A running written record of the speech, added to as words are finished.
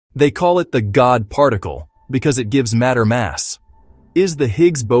They call it the God particle because it gives matter mass. Is the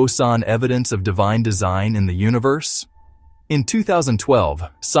Higgs boson evidence of divine design in the universe? In 2012,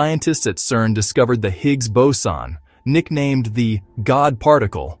 scientists at CERN discovered the Higgs boson, nicknamed the God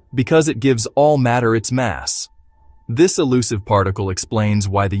particle, because it gives all matter its mass. This elusive particle explains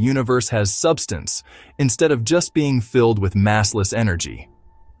why the universe has substance instead of just being filled with massless energy.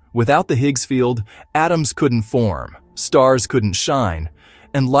 Without the Higgs field, atoms couldn't form, stars couldn't shine,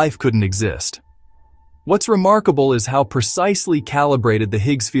 and life couldn't exist. What's remarkable is how precisely calibrated the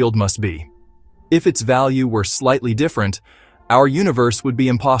Higgs field must be. If its value were slightly different, our universe would be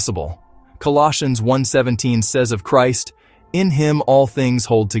impossible. Colossians 1:17 says of Christ, "In him all things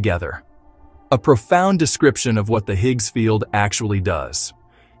hold together." A profound description of what the Higgs field actually does.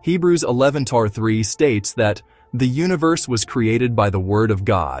 Hebrews 11:3 states that the universe was created by the word of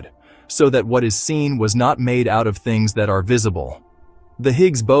God, so that what is seen was not made out of things that are visible. The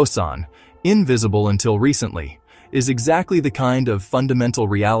Higgs boson, invisible until recently, is exactly the kind of fundamental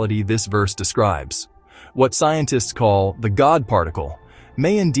reality this verse describes. What scientists call the God particle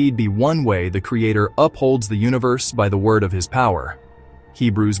may indeed be one way the Creator upholds the universe by the word of His power.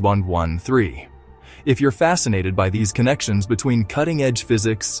 Hebrews 1:3. If you're fascinated by these connections between cutting-edge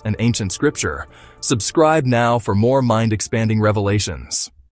physics and ancient scripture, subscribe now for more mind-expanding revelations.